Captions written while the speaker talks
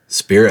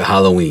Spirit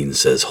Halloween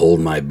says hold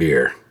my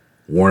beer.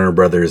 Warner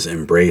Brothers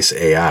embrace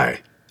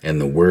AI.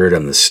 And the word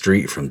on the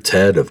street from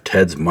Ted of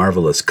Ted's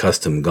marvelous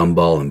custom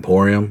Gumball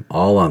Emporium,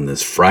 all on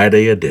this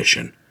Friday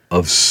edition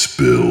of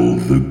Spill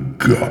the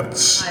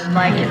Guts. I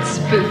like it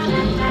spooky.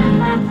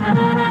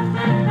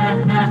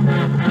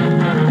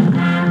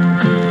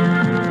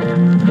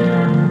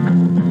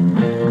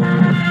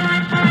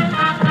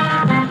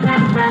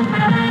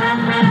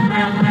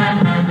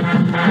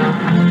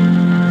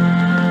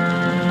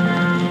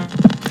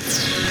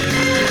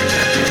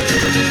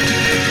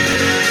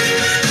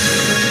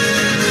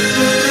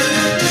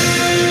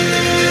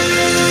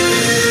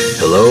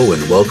 Hello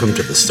and welcome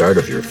to the start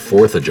of your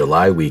 4th of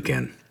July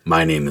weekend.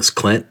 My name is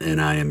Clint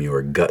and I am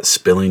your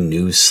gut-spilling,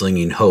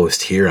 news-slinging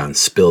host here on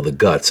Spill the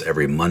Guts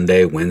every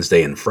Monday,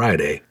 Wednesday, and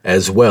Friday,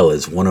 as well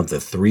as one of the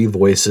 3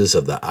 voices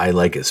of the I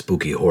Like It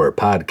Spooky Horror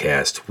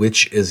podcast,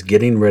 which is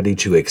getting ready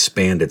to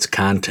expand its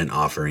content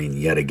offering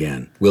yet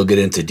again. We'll get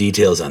into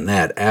details on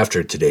that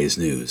after today's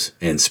news.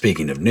 And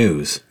speaking of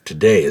news,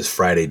 today is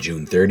Friday,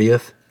 June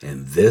 30th,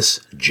 and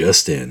this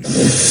just in.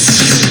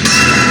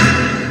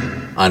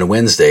 On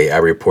Wednesday, I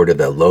reported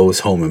that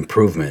Lowe's Home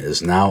Improvement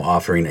is now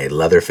offering a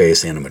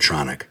Leatherface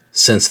animatronic.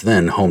 Since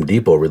then, Home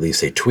Depot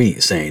released a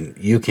tweet saying,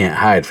 "You can't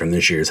hide from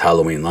this year's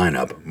Halloween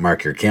lineup.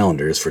 Mark your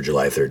calendars for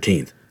July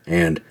 13th.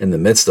 And in the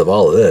midst of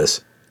all of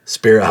this,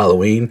 Spirit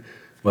Halloween,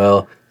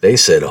 well, they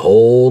said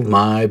hold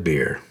my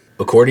beer.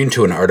 According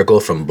to an article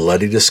from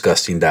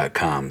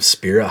BloodyDisgusting.com,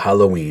 Spirit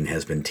Halloween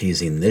has been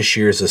teasing this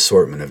year's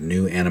assortment of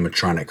new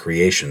animatronic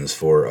creations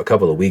for a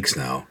couple of weeks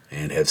now,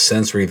 and have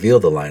since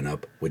revealed the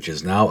lineup, which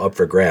is now up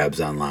for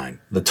grabs online.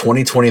 The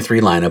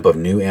 2023 lineup of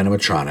new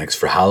animatronics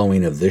for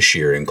Halloween of this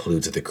year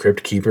includes the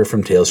Crypt Keeper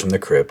from Tales from the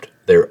Crypt,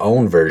 their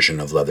own version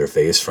of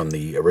Leatherface from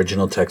the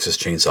original Texas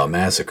Chainsaw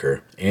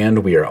Massacre, and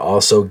we are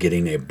also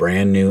getting a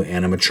brand new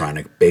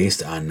animatronic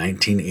based on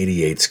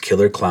 1988's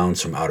Killer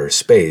Clowns from Outer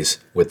Space,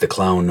 with the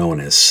clown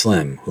known as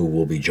Slim, who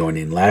will be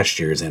joining last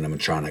year's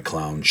animatronic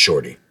clown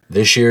Shorty.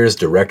 This year's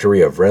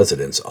Directory of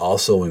Residents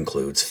also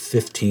includes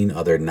 15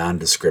 other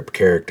nondescript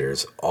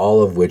characters,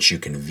 all of which you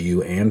can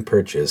view and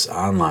purchase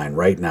online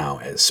right now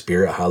at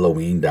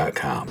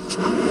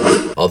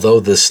spirithalloween.com. Although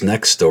this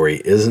next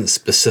story isn't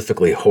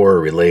specifically horror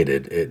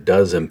related, it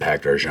does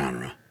impact our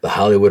genre. The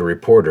Hollywood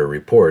Reporter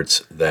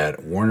reports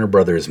that Warner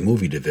Brothers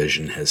movie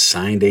division has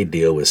signed a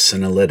deal with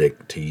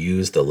Synalytic to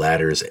use the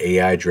latter's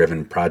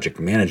AI-driven project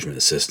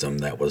management system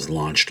that was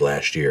launched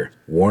last year.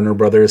 Warner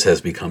Brothers has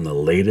become the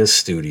latest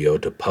studio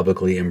to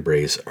publicly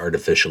embrace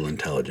artificial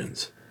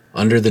intelligence.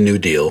 Under the new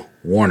deal,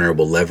 Warner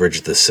will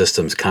leverage the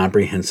system's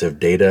comprehensive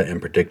data and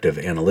predictive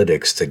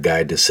analytics to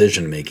guide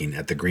decision-making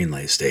at the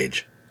greenlight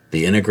stage.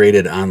 The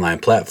integrated online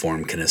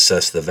platform can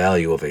assess the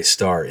value of a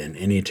star in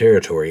any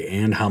territory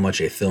and how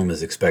much a film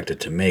is expected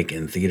to make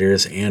in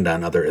theaters and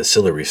on other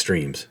ancillary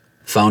streams.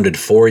 Founded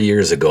 4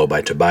 years ago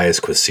by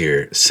Tobias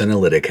Quasier,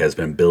 Synalytic has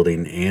been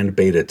building and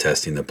beta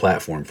testing the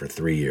platform for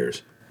 3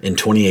 years. In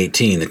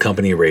 2018, the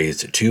company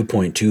raised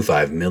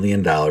 $2.25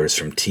 million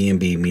from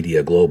TMB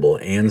Media Global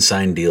and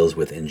signed deals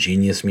with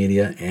Ingenious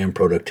Media and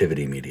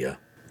Productivity Media.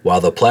 While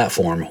the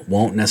platform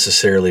won't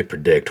necessarily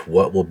predict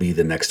what will be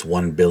the next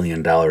 $1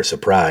 billion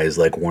surprise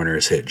like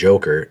Warner's hit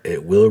Joker,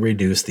 it will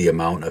reduce the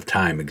amount of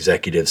time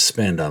executives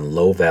spend on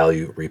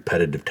low-value,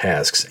 repetitive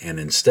tasks and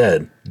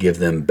instead give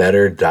them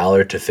better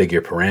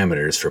dollar-to-figure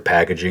parameters for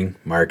packaging,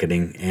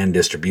 marketing, and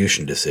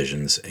distribution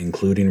decisions,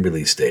 including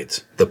release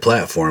dates. The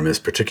platform is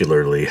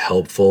particularly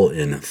helpful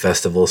in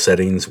festival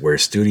settings where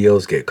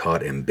studios get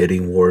caught in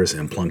bidding wars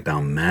and plunk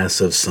down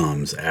massive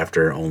sums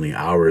after only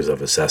hours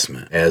of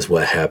assessment, as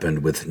what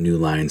happened with New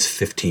Line's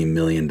 $15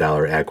 million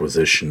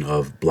acquisition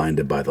of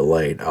Blinded by the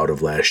Light out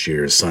of last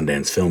year's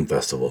Sundance Film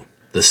Festival.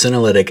 The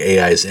Synalytic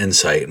AI's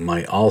insight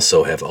might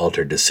also have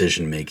altered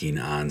decision-making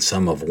on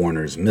some of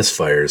Warner's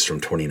misfires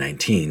from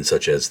 2019,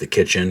 such as The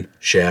Kitchen,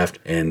 Shaft,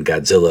 and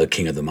Godzilla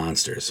King of the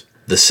Monsters.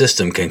 The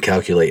system can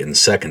calculate in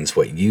seconds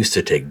what used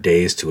to take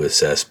days to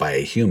assess by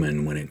a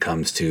human when it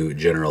comes to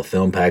general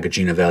film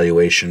packaging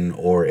evaluation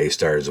or a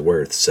star's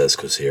worth, says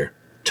Quasier.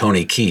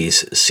 Tony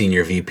Keese,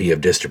 Senior VP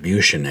of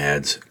Distribution,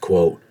 adds,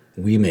 quote,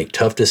 "We make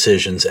tough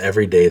decisions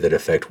every day that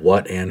affect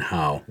what and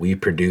how we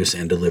produce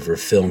and deliver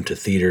film to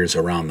theaters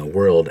around the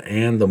world,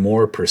 and the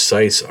more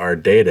precise our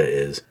data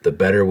is, the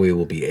better we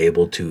will be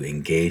able to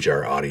engage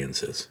our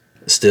audiences."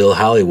 Still,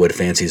 Hollywood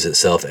fancies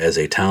itself as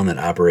a town that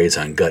operates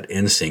on gut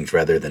instinct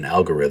rather than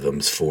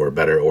algorithms, for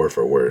better or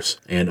for worse.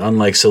 And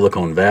unlike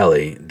Silicon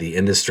Valley, the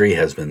industry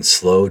has been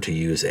slow to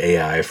use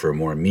AI for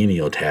more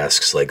menial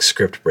tasks like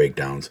script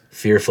breakdowns,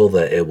 fearful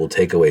that it will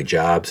take away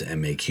jobs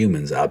and make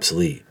humans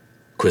obsolete.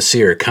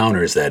 Quasier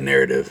counters that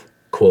narrative.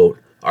 Quote,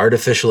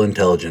 "Artificial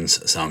intelligence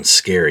sounds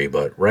scary,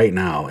 but right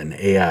now an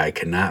AI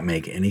cannot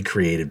make any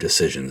creative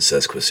decisions,"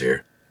 says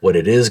Quasier. What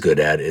it is good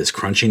at is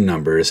crunching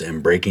numbers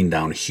and breaking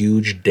down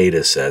huge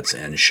data sets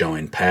and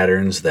showing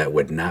patterns that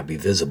would not be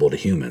visible to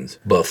humans.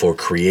 But for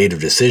creative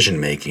decision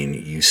making,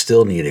 you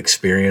still need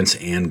experience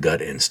and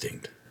gut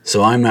instinct.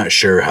 So I'm not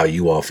sure how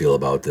you all feel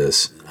about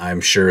this.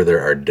 I'm sure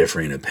there are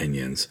differing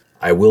opinions.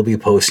 I will be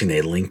posting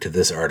a link to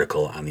this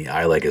article on the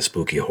I Like a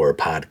Spooky Horror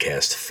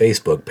Podcast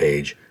Facebook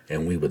page,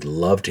 and we would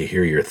love to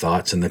hear your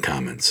thoughts in the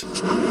comments.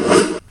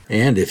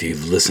 And if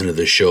you've listened to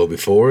the show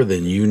before,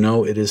 then you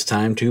know it is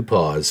time to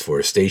pause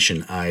for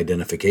station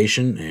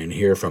identification and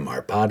hear from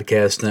our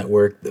podcast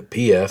network, the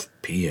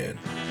PFPN.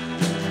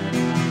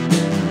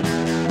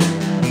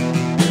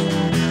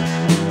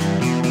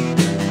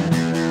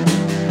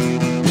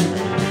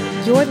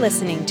 You're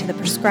listening to the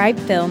Prescribed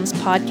Films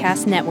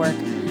Podcast Network,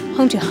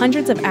 home to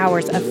hundreds of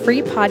hours of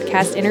free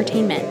podcast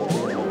entertainment.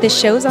 The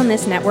shows on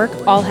this network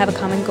all have a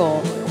common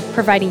goal: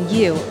 providing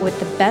you with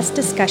the best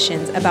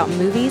discussions about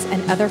movies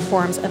and other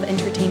forms of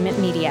entertainment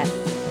media.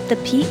 The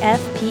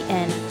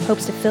PFPN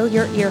hopes to fill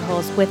your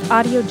earholes with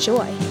audio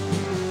joy.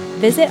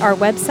 Visit our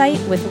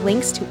website with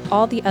links to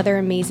all the other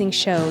amazing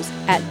shows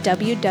at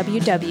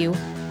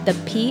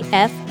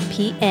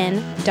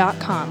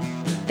www.thepfpn.com.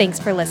 Thanks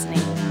for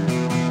listening.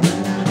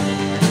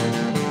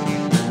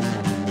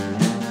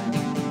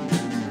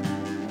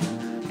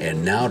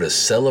 And now, to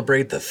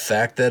celebrate the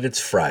fact that it's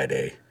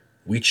Friday,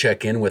 we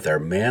check in with our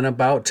man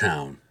about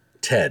town,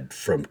 Ted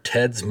from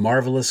Ted's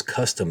Marvelous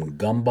Custom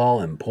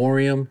Gumball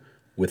Emporium,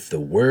 with the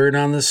word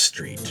on the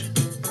street.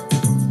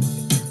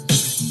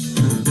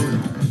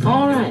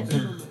 All right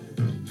now,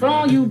 for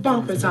all you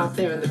boppers out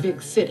there in the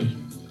big city,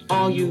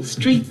 all you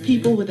street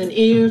people with an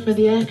ear for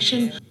the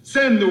action,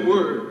 send the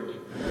word.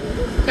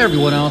 Hey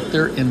everyone out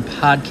there in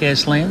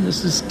podcast land,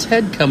 this is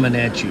Ted coming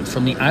at you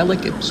from the I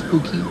Like It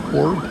Spooky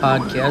Horror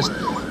Podcast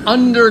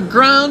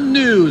Underground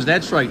News.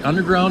 That's right,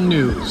 Underground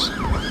News.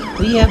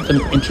 We have some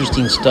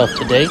interesting stuff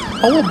today.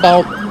 How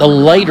about the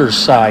lighter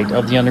side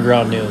of the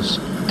Underground News?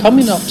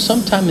 Coming up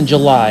sometime in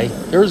July,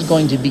 there's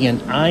going to be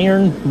an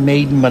Iron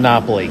Maiden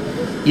Monopoly.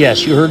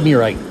 Yes, you heard me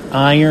right,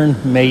 Iron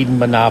Maiden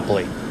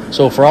Monopoly.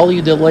 So for all of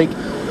you that like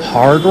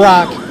hard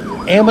rock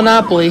and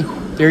Monopoly,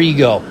 there you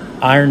go.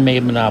 Iron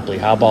Maiden Monopoly.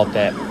 How about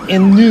that?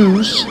 In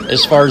news,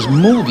 as far as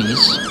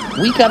movies,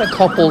 we got a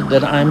couple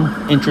that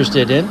I'm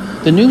interested in.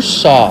 The new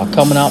Saw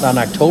coming out on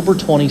October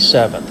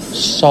 27th.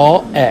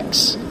 Saw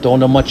X.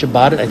 Don't know much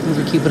about it. I think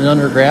they're keeping it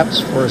under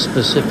wraps for a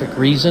specific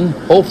reason.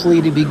 Hopefully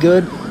it'll be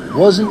good.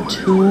 Wasn't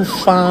too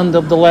fond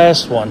of the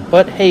last one,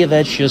 but hey,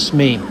 that's just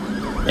me.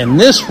 And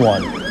this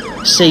one,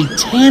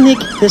 Satanic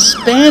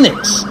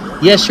Hispanics.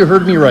 Yes, you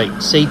heard me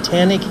right.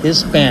 Satanic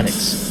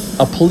Hispanics.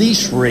 A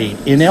police raid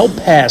in El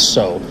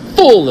Paso,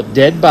 full of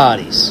dead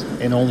bodies,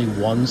 and only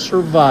one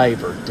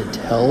survivor to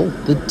tell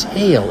the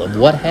tale of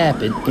what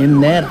happened in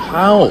that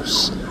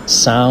house.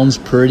 Sounds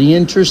pretty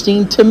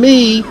interesting to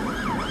me.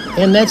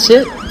 And that's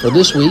it for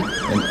this week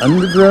in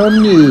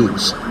Underground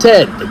News.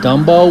 Ted, the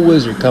Gumball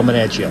Wizard, coming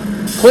at you.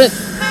 Clint,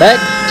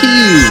 back to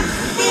you.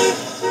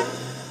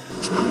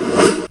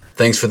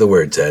 Thanks for the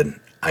word, Ted.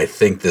 I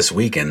think this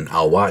weekend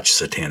I'll watch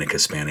Satanic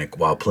Hispanic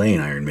while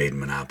playing Iron Maiden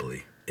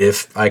Monopoly,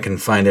 if I can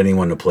find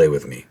anyone to play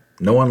with me.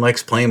 No one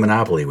likes playing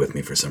Monopoly with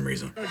me for some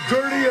reason. The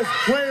dirtiest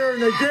player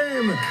in the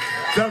game,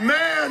 the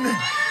man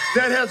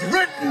that has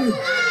written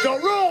the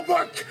rule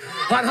book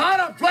on how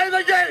to play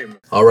the game.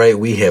 All right,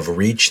 we have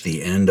reached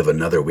the end of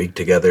another week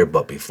together,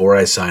 but before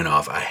I sign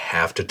off, I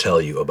have to tell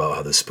you about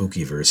how the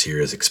Spookyverse here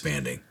is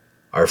expanding.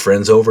 Our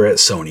friends over at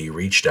Sony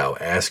reached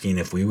out asking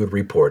if we would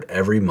report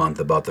every month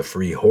about the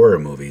free horror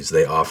movies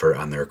they offer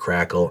on their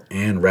Crackle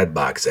and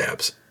Redbox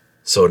apps.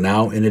 So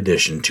now, in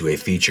addition to a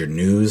featured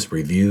news,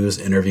 reviews,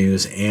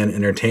 interviews, and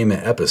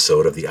entertainment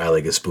episode of the I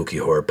Like a Spooky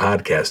Horror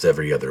Podcast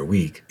every other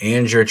week,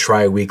 and your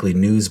tri-weekly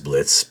news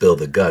blitz, Spill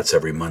the Guts,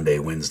 every Monday,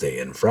 Wednesday,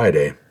 and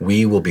Friday,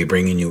 we will be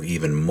bringing you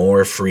even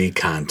more free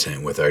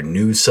content with our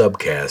new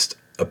subcast,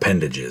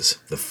 Appendages,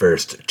 the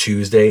first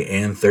Tuesday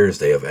and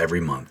Thursday of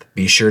every month.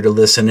 Be sure to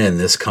listen in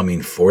this coming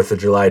 4th of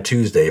July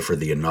Tuesday for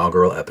the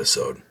inaugural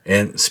episode.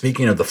 And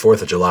speaking of the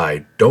 4th of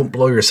July, don't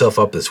blow yourself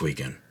up this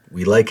weekend.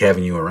 We like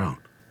having you around.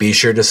 Be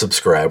sure to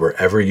subscribe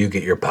wherever you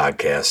get your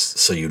podcasts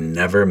so you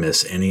never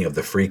miss any of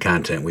the free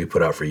content we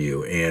put out for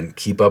you, and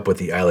keep up with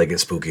the I Like It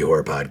Spooky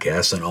Horror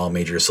Podcast on all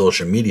major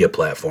social media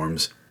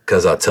platforms,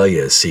 because I'll tell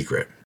you a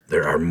secret,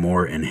 there are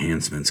more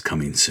enhancements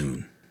coming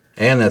soon.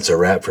 And that's a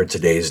wrap for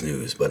today's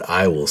news, but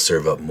I will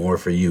serve up more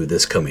for you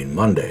this coming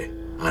Monday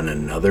on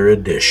another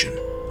edition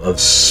of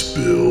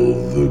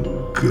Spill the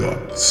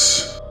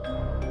Guts.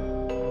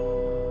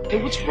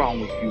 Hey, what's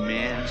wrong with you,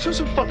 man? Show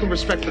some fucking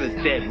respect for the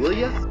dead, will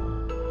ya?